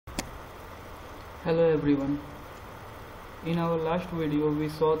Hello everyone. In our last video we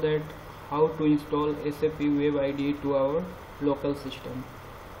saw that how to install SAP Web IDE to our local system,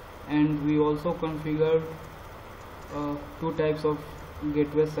 and we also configured two types of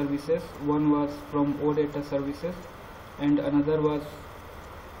gateway services. One was from OData services and another was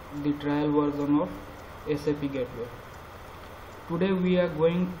the trial version of SAP Gateway. Today we are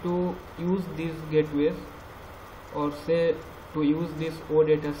going to use these gateways, or say to use these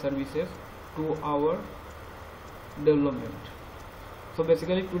OData services to our development. So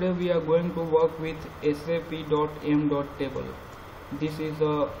basically today we are going to work with sap.m table. This is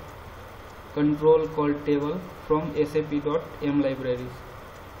a control called table from sap.m libraries.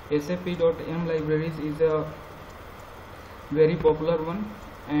 sap.m libraries is a very popular one,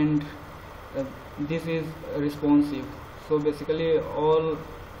 and this is responsive. So basically all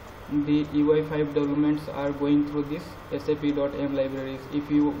the UI5 developments are going through this sap.m libraries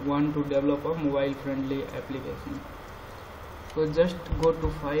if you want to develop a mobile friendly application. So just go to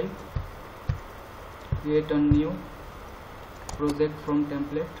file, create a new project from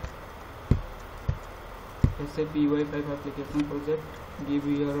template, SAP UI5 application project, give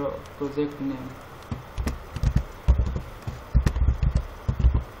your project name.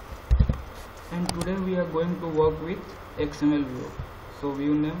 And today we are going to work with XML view. So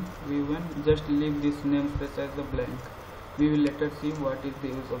view name, view1, just leave this namespace as a blank. We will later see what is the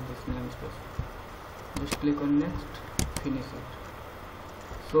use of this namespace. Just click on next, finish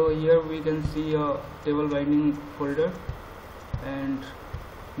it. So here we can see a table binding folder, and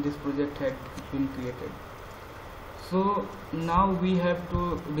this project had been created. So now we have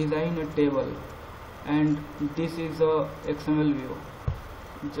to design a table, and this is a XML view.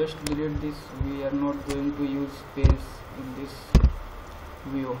 Just delete this, we are not going to use space in this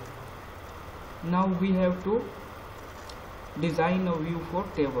view. Now we have to design a view for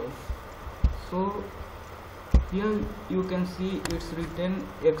table. So here you can see it's written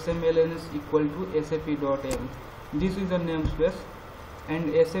XML is equal to sap.m. This is the namespace,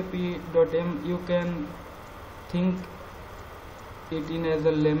 and sap.m you can think it in as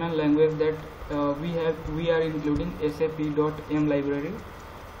a layman language that we are including sap.m library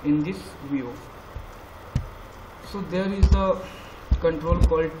in this view. So there is a control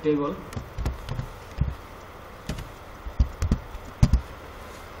called table,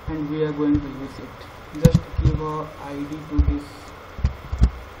 and we are going to use it. Just give a ID to this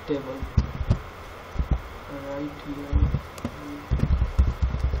table right here.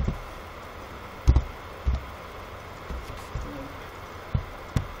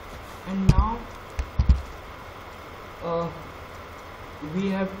 And now we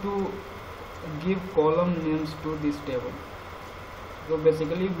have to give column names to this table. So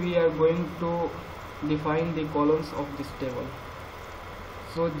basically we are going to define the columns of this table.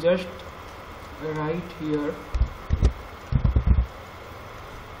 So just write here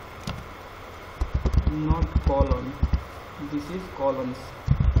not column, this is columns,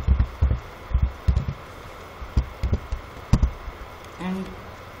 and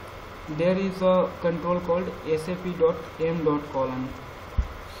there is a control called sap.m.column.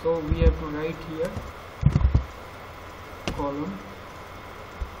 So we have to write here column,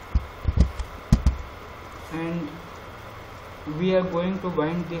 and we are going to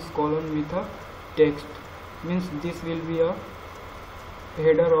bind this column with a text, means this will be a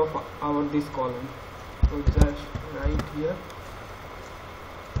header of our this column. So just write here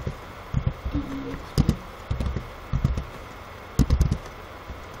text,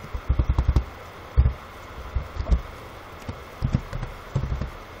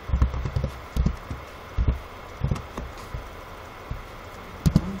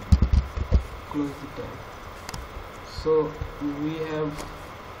 close the tab. So we have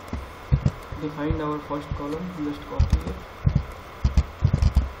defined our first column. Just copy it.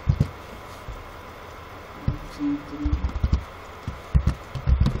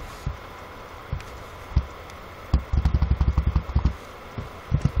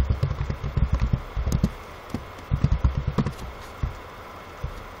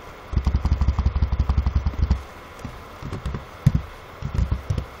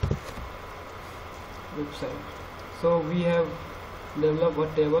 Website. So we have developed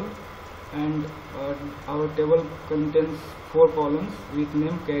a table, and our table contains 4 columns with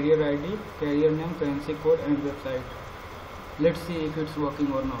name, carrier ID, carrier name, currency code, and website. Let's see if it's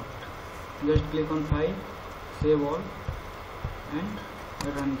working or not. Just click on file, save all,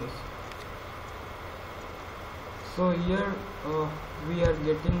 and run this. So here we are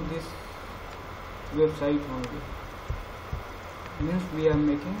getting this website only, means we are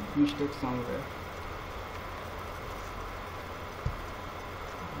making mistake somewhere.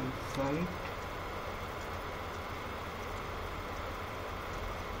 Website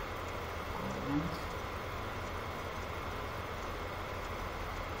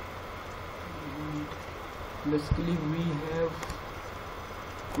basically we have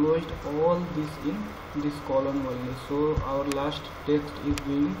closed all this in this column only, so our last text is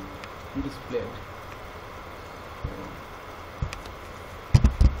being displayed.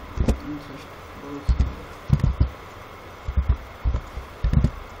 Just close here.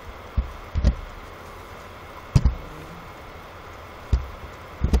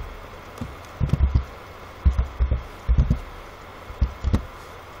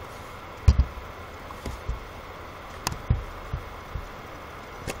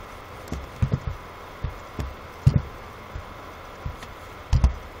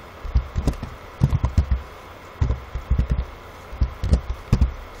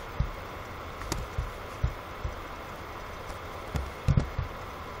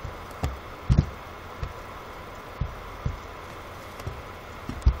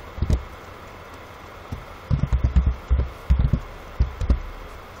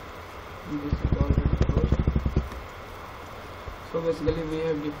 This is already closed. So basically we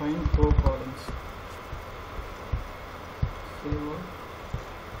have defined 4 columns. Save all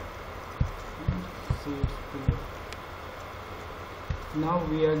and see it here. Now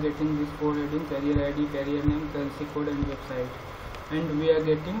we are getting this 4 heading: carrier ID, carrier name, currency code and website, and we are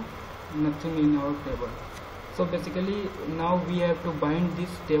getting nothing in our table. So basically now we have to bind this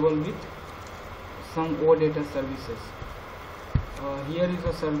table with some OData services. Here is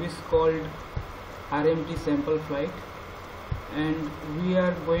a service called RMT sample flight, and we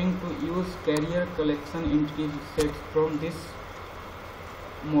are going to use carrier collection entity sets from this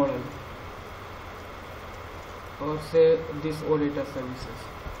model, or say this OData services.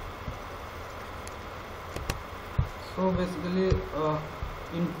 So basically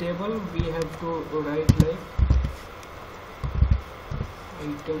in table we have to write like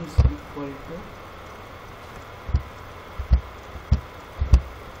items equal to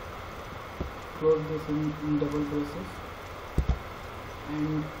close this in double braces,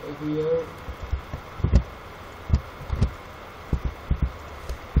 and here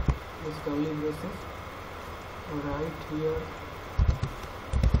this curly braces, right here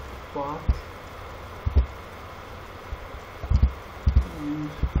path, and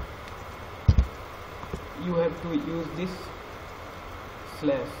you have to use this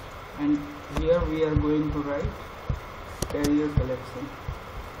slash, and here we are going to write carrier collection.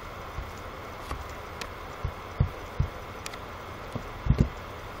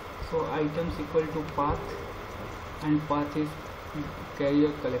 So items equal to path, and path is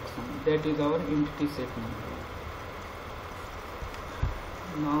carrier collection. That is our entity set name.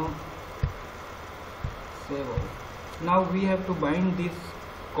 Now save all. Now we have to bind these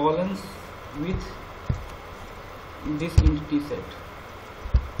columns with this entity set.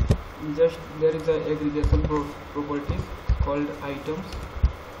 Just there is a aggregation properties called items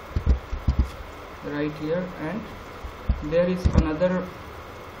right here, and there is another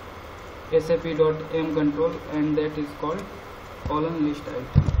sap.m control, and that is called column list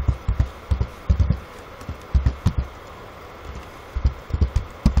item.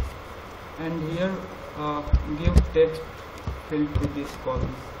 And here give text field to this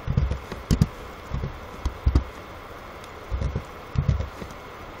column.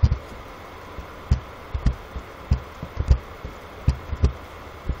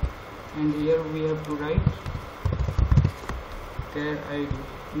 And here we have to write char ID.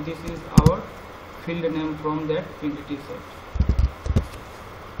 This is our field name from that entity set.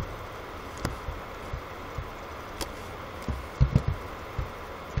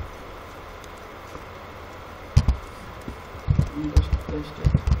 Just paste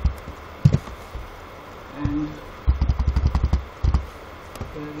it, and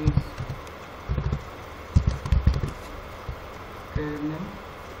there is char name,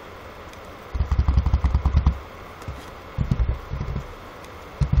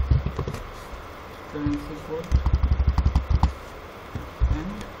 currency code and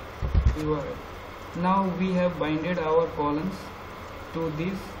URL. Now we have binded our columns to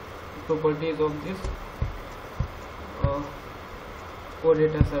these properties of this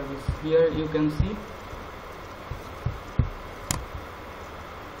OData service. Here you can see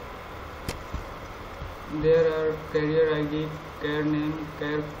there are carrier ID, char name,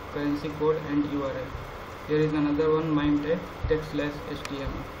 char currency code and URL. Here is another one, MIME tag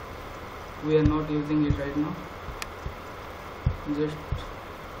text/html. We are not using it right now. Just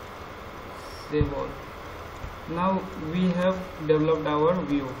save all. Now we have developed our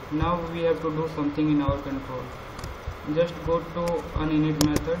view. Now we have to do something in our control. Just go to uninit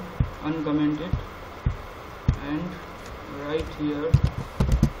method, uncomment it, and right here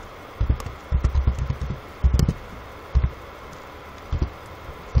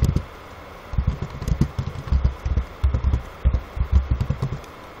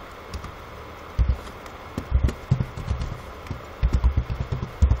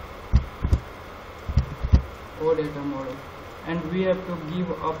OData model, and we have to give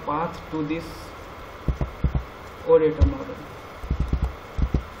a path to this OData model.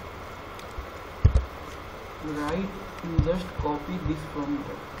 Right, just copy this from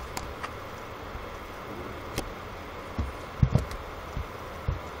here.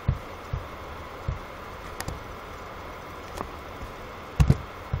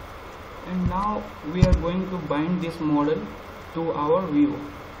 And now we are going to bind this model to our view.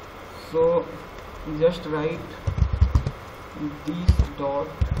 So just write this dot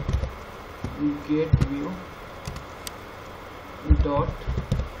get view dot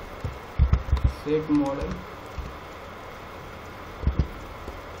set model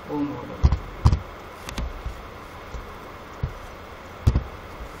o model.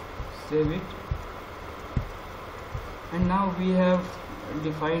 Save it. And now we have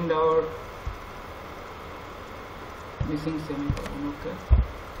defined our missing semicolon. Okay,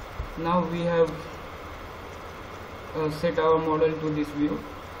 now we have set our model to this view.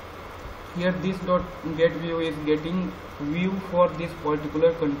 Here this dot get view is getting view for this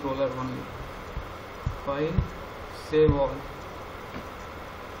particular controller only. File, save all.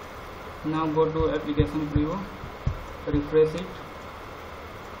 Now go to application preview, refresh it.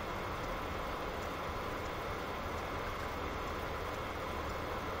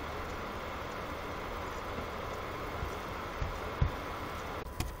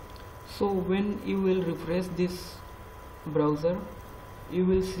 So when you will refresh this browser, you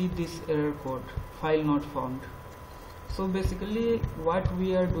will see this error code, file not found. So basically what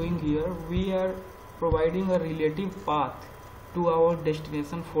we are doing here, we are providing a relative path to our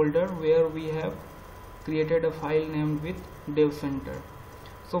destination folder where we have created a file named with dev center.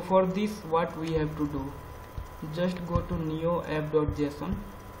 So for this what we have to do, just go to neo app.json,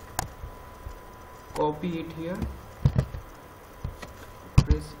 copy it here,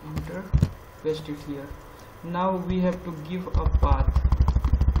 press enter, paste it here. Now we have to give a path.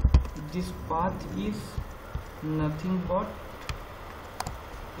 This path is nothing but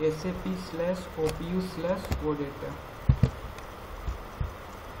sap/opu/odata.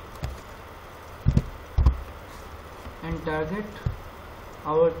 And target,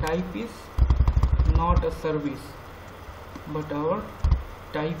 our type is not a service, but our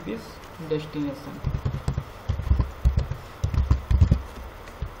type is destination.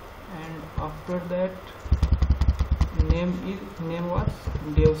 And after that, name was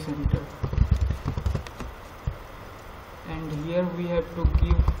dev center. And here we have to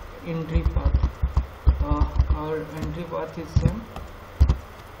give entry path. Our entry path is same,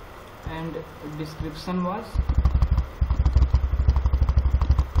 and description was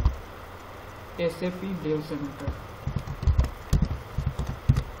SAP dev center.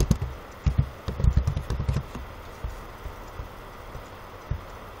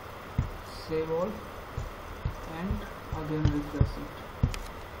 Save all and again refresh it.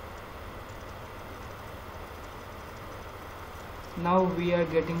 Now we are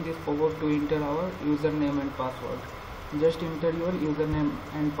getting this pop-up to enter our username and password. Just enter your username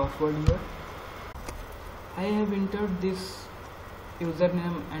and password here. I have entered this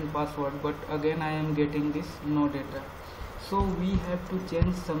username and password, but again I am getting this no data. So we have to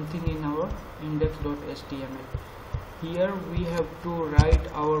change something in our index.html. Here we have to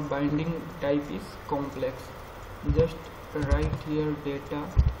write our binding type is complex. Just write here data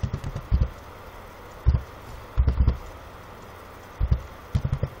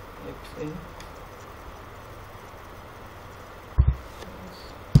XA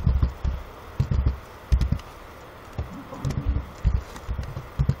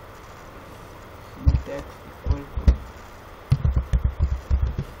syntax equal to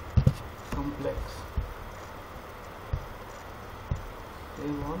complex.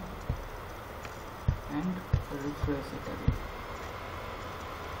 Save all and refresh it again.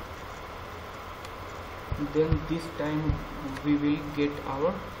 Then this time we will get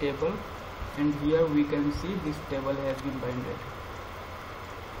our table, and here we can see this table has been binded.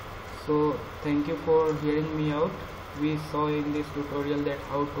 So thank you for hearing me out. We saw in this tutorial that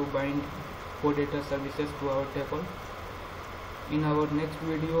how to bind OData services to our table. In our next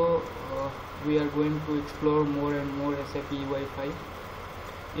video we are going to explore more and more SAP UI5.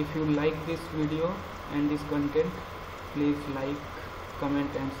 If you like this video and this content, please like, comment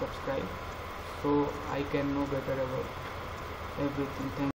and subscribe so I can know better about everything. Thank you.